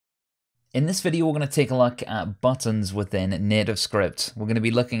In this video, we're going to take a look at buttons within NativeScript. We're going to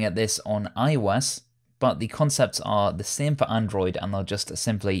be looking at this on iOS, but the concepts are the same for Android and they'll just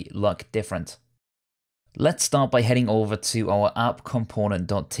simply look different. Let's start by heading over to our app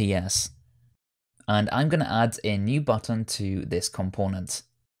component.ts. And I'm going to add a new button to this component.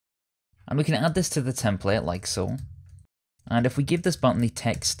 And we can add this to the template like so. And if we give this button the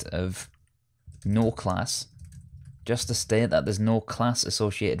text of no class, just to state that there's no class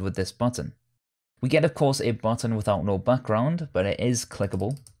associated with this button. We get, of course, a button without no background, but it is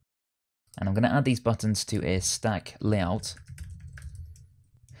clickable. And I'm going to add these buttons to a stack layout.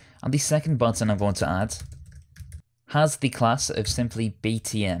 And the second button I'm going to add has the class of simply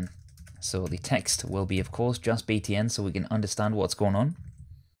btn. So the text will be, of course, just btn so we can understand what's going on.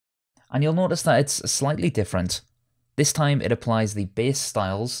 And you'll notice that it's slightly different. This time it applies the base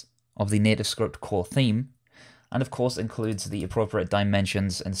styles of the NativeScript core theme, and of course includes the appropriate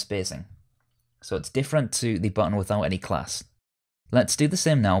dimensions and spacing. So it's different to the button without any class. Let's do the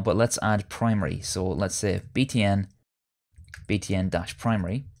same now, but let's add primary. So let's say btn-primary,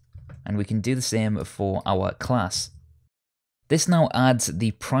 and we can do the same for our class. This now adds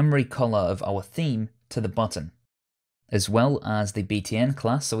the primary color of our theme to the button, as well as the btn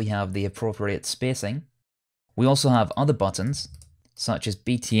class, so we have the appropriate spacing. We also have other buttons, such as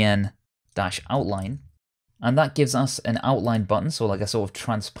btn-outline, and that gives us an outline button, so like a sort of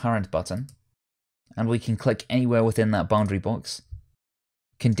transparent button. And we can click anywhere within that boundary box.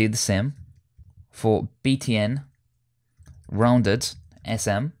 Can do the same for btn rounded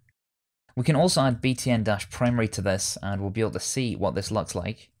SM. We can also add btn-primary to this, and we'll be able to see what this looks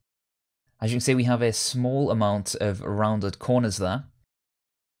like. As you can see, we have a small amount of rounded corners there.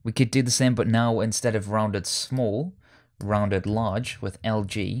 We could do the same, but now instead of rounded small, rounded large with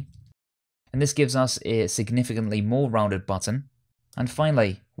LG. And this gives us a significantly more rounded button. And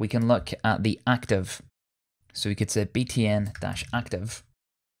finally, we can look at the active. So we could say btn-active.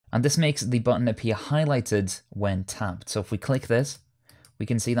 And this makes the button appear highlighted when tapped. So if we click this, we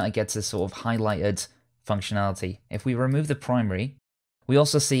can see that it gets this sort of highlighted functionality. If we remove the primary, we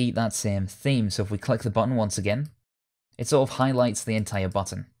also see that same theme. So if we click the button once again, it sort of highlights the entire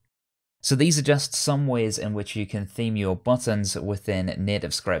button. So these are just some ways in which you can theme your buttons within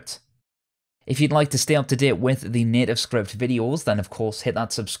NativeScript. If you'd like to stay up to date with the NativeScript videos, then of course hit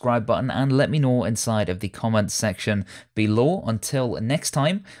that subscribe button and let me know inside of the comment section below. Until next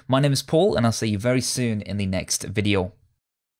time, my name is Paul and I'll see you very soon in the next video.